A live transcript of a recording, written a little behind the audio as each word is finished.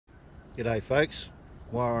G'day folks,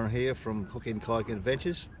 Warren here from Hook-In Kayaking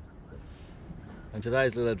Adventures, and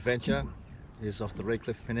today's little adventure is off the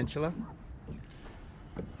Redcliffe Peninsula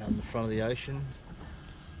out in the front of the ocean,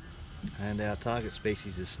 and our target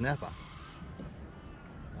species is snapper.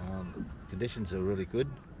 Conditions are really good,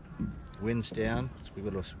 wind's down, we've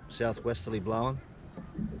got a southwesterly blowing,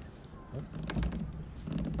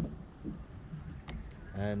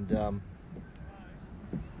 and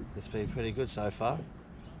it's been pretty good so far.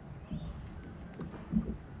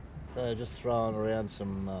 So just throwing around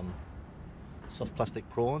some soft plastic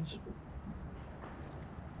prawns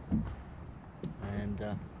and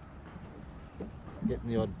getting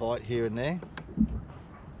the odd bite here and there.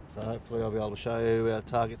 So hopefully I'll be able to show you our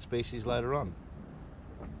target species later on.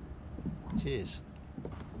 Cheers.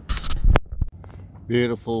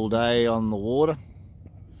 Beautiful day on the water.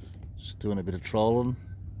 Just doing a bit of trolling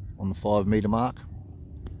on the 5 metre mark.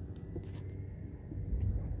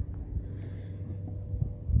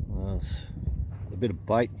 A bit of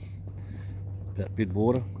bait, about mid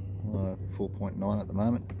water, 4.9 at the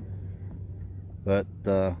moment. But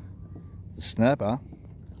the snapper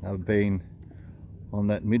have been on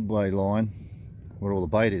that midway line where all the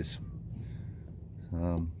bait is.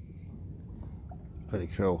 Pretty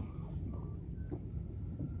cool.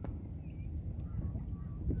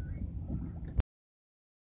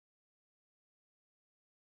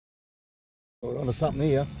 We're onto something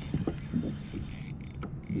here.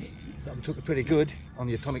 Something took it pretty good on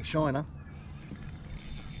the atomic shiner.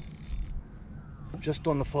 Just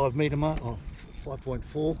on the 5 metre mark, or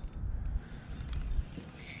 5.4.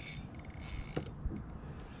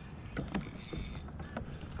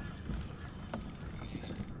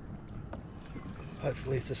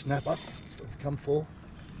 Hopefully it's a snapper. That's what we've come for.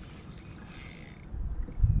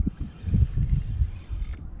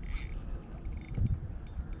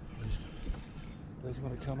 Those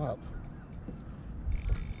want to come up.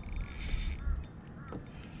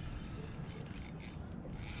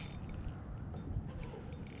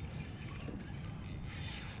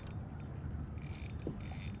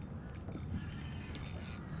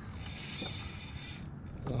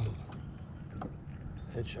 Oh,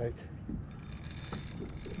 head shake.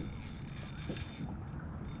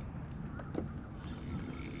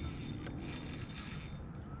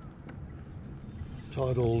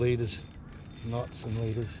 Tied all leaders, knots and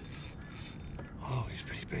leaders. Oh, he's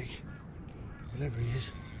pretty big, whatever he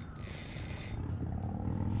is.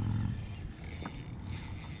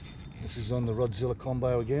 This is on the Rodzilla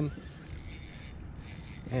combo again,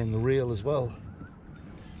 and the reel as well.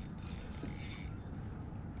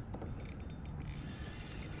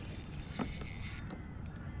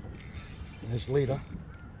 There's leader.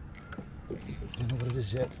 Don't know what it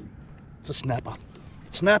is yet. It's a snapper.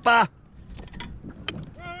 Snapper!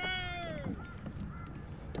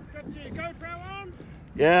 GoPro on?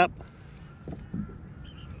 Yep.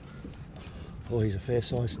 Oh, he's a fair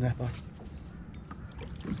sized snapper.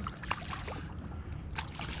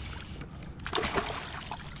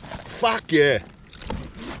 Fuck yeah!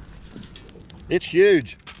 It's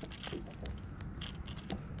huge.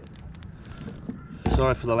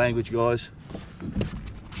 Sorry for the language, guys.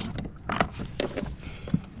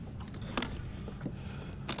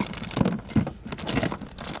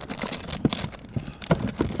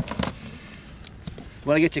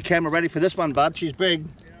 Want to get your camera ready for this one, bud? She's big.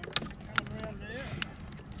 Yeah, around there.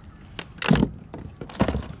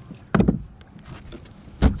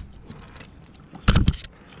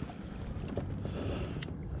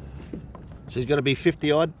 She's got to be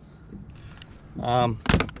 50 odd. I'm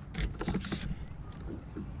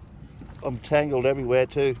tangled everywhere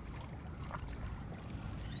too.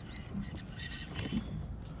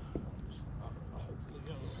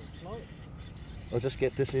 I'll just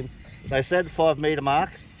get this in. They said 5 metre mark.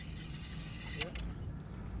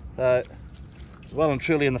 So, well and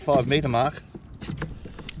truly in the 5 metre mark.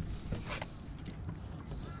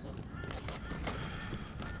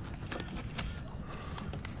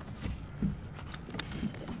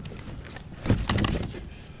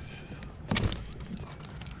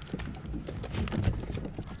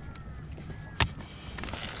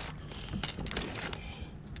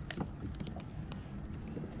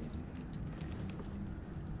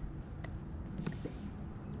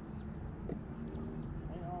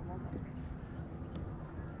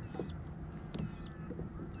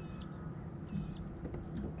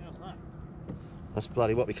 That's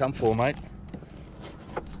bloody what we come for, mate.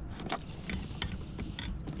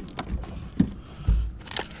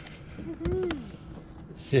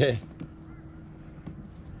 Yeah.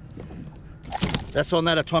 That's on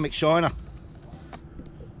that atomic shiner.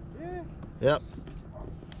 Yeah. Yep.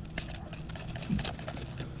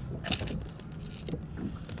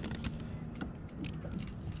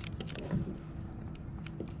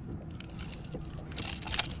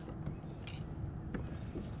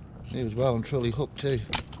 He was well and truly hooked too.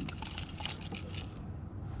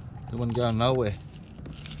 He wasn't going nowhere.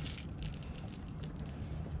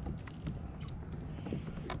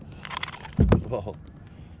 Well,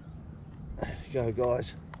 there you go,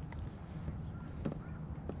 guys.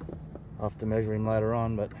 I'll have to measure him later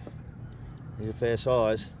on, but he's a fair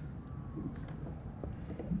size.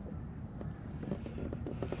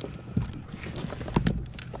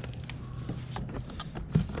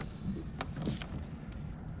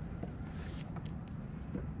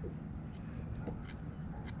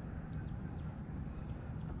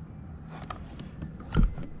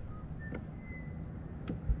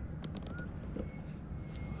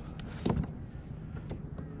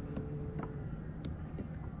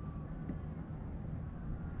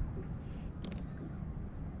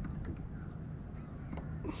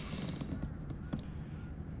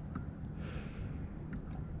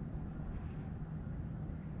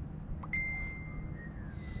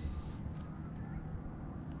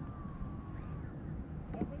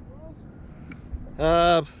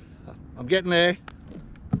 I'm getting there.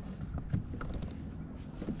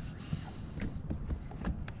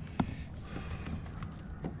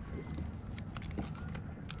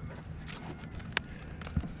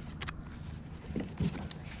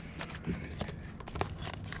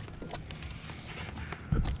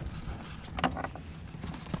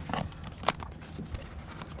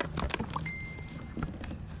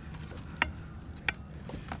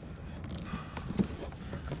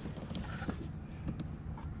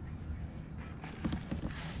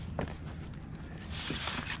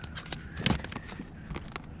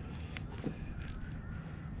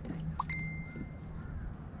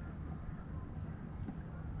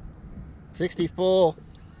 $64. What,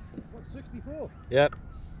 64? Yep.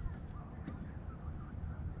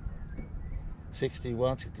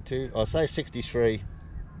 61, 62. I'll say 63.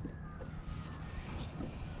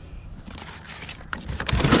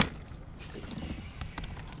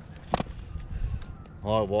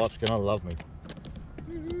 My wife's gonna love me.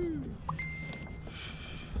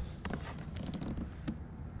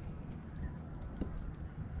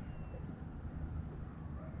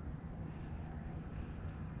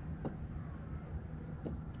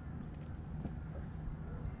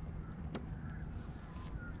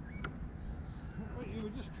 You were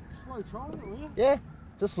just slow trolling it, were you? Yeah,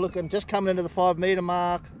 just looking, just coming into the 5 metre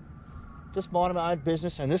mark, just minding my own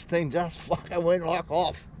business, and this thing just fucking went like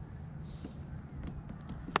off.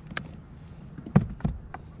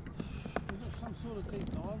 Is it some sort of deep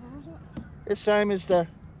diver, is it? It's same as the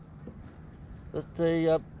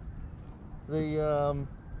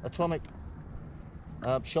atomic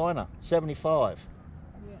shiner, 75.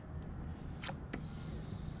 Yeah.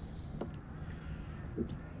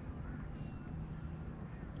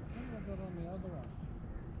 What have I got on the other one?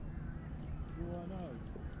 Do I know?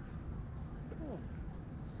 Oh,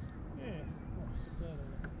 yeah. What's the better?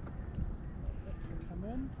 That can come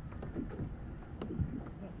in.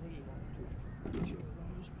 Not really like two of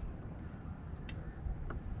those.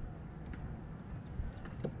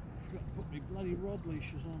 I've got to put my bloody rod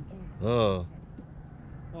leashes on too. Oh.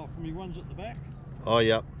 Oh, for me ones at the back? Oh,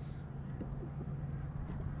 yep.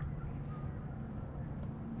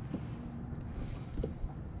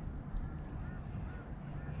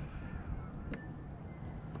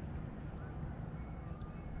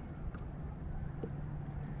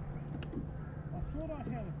 I thought I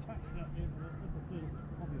had a touch that there, but if I did, it was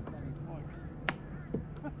probably a bloody bloke.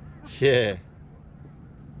 Yeah.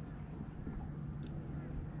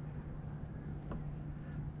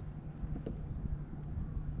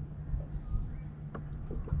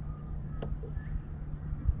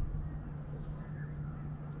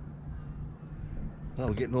 Well,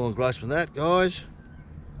 we're getting all engrossed with that, guys.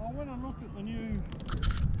 I went and looked at the new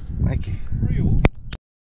Thank you. reel.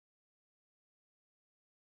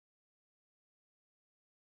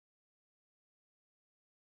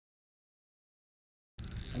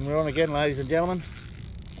 And we're on again, ladies and gentlemen.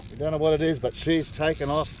 We don't know what it is, but she's taken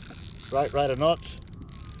off. Great rate of knots.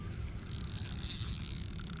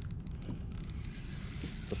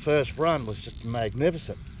 The first run was just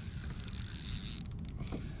magnificent.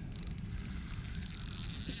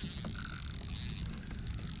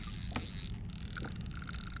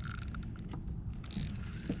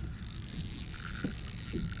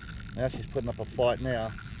 Now she's putting up a fight now.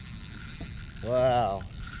 Wow.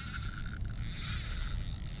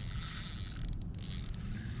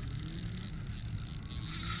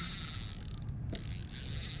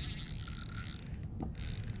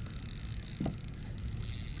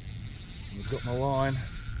 I've got my line.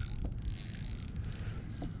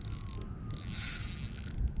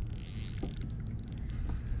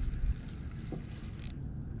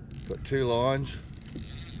 2 lines.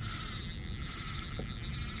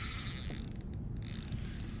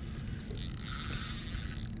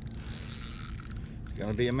 It's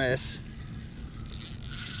going to be a mess.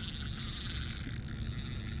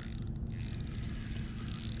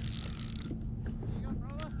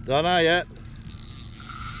 Don't know yet,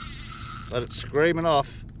 but it's screaming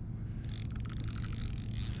off.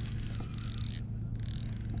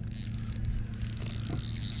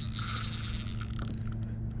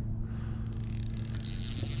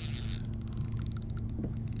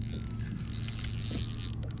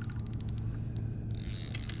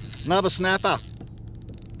 Another snapper.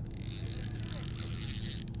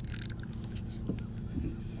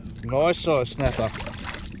 Nice size snapper.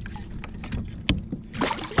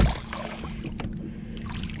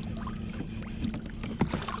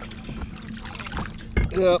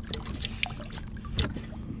 Yep.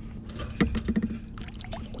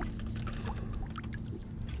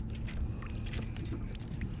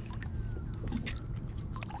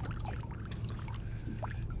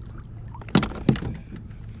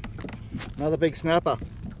 Another big snapper.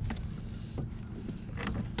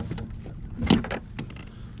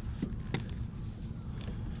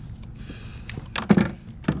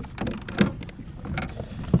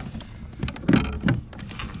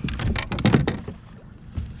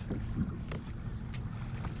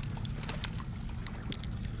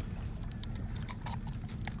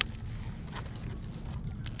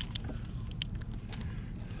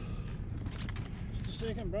 Just a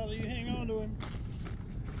second, brother, you hang on to him.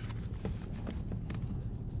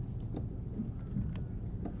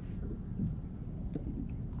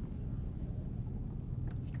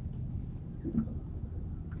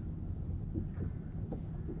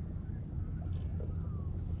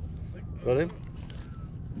 Got him?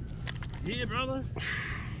 Yeah, brother.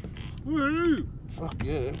 Woohoo! Fuck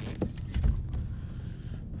yeah.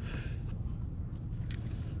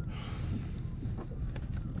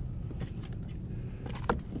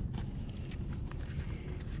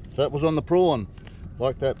 That was on the prawn,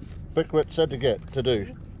 like that Bickrit said to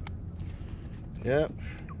do. Yep.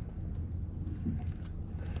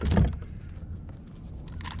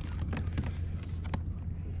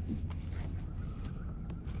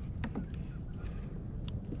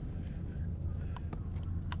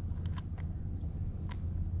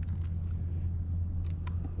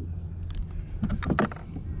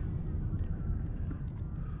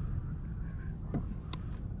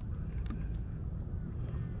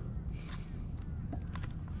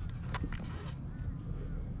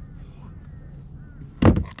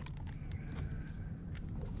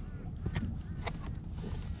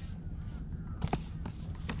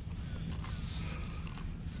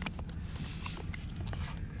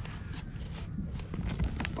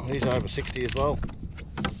 He's over 60 as well.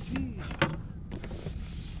 Jeez.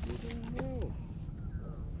 You're doing well.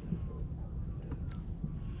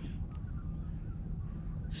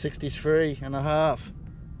 63.5.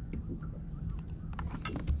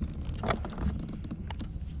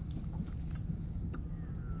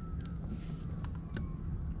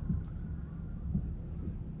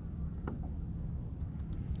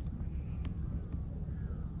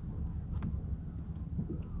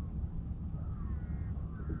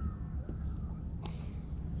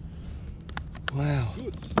 Wow.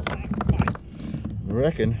 Good stuff, mate. I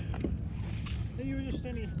reckon. Hey, you were just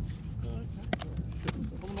standing. Oh, okay. Oh, shit.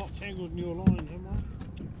 I'm not tangled in your lines, am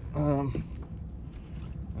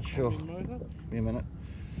Not I? sure. Being mowed up? Give me a minute.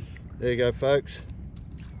 There you go, folks.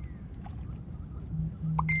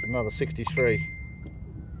 Another 63.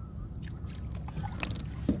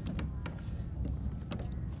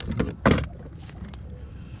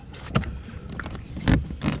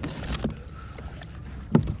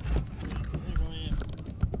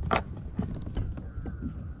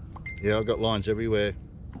 Yeah, I've got lines everywhere.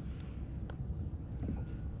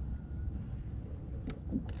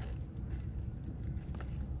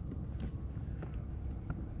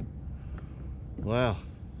 Wow,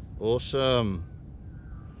 awesome.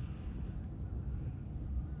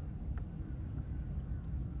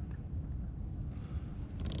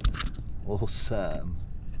 Awesome.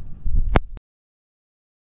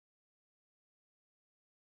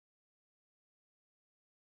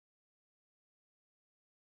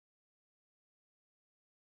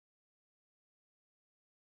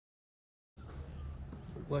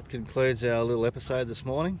 Well, that concludes our little episode this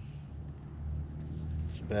morning.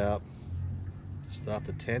 It's about just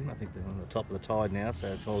after 10. I think they're on the top of the tide now, so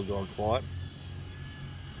it's all gone quiet.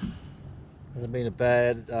 Hasn't been a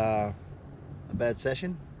bad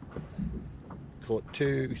session. Caught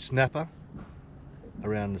 2 snapper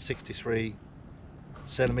around the 63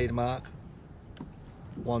 centimetre mark.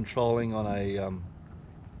 one trolling on a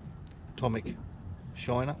atomic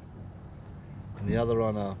shiner, and the other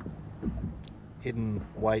on a hidden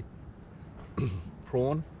weight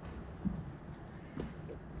prawn.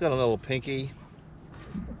 Got a little pinky,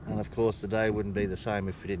 and of course the day wouldn't be the same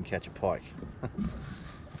if we didn't catch a pike.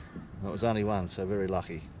 It was only one, so very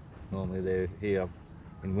lucky. Normally they're here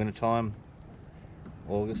in winter time,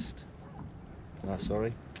 August, no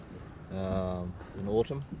sorry, in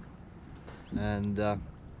autumn, and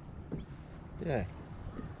yeah.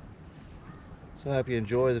 So I hope you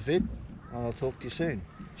enjoy the vid, and I'll talk to you soon.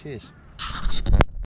 Cheers.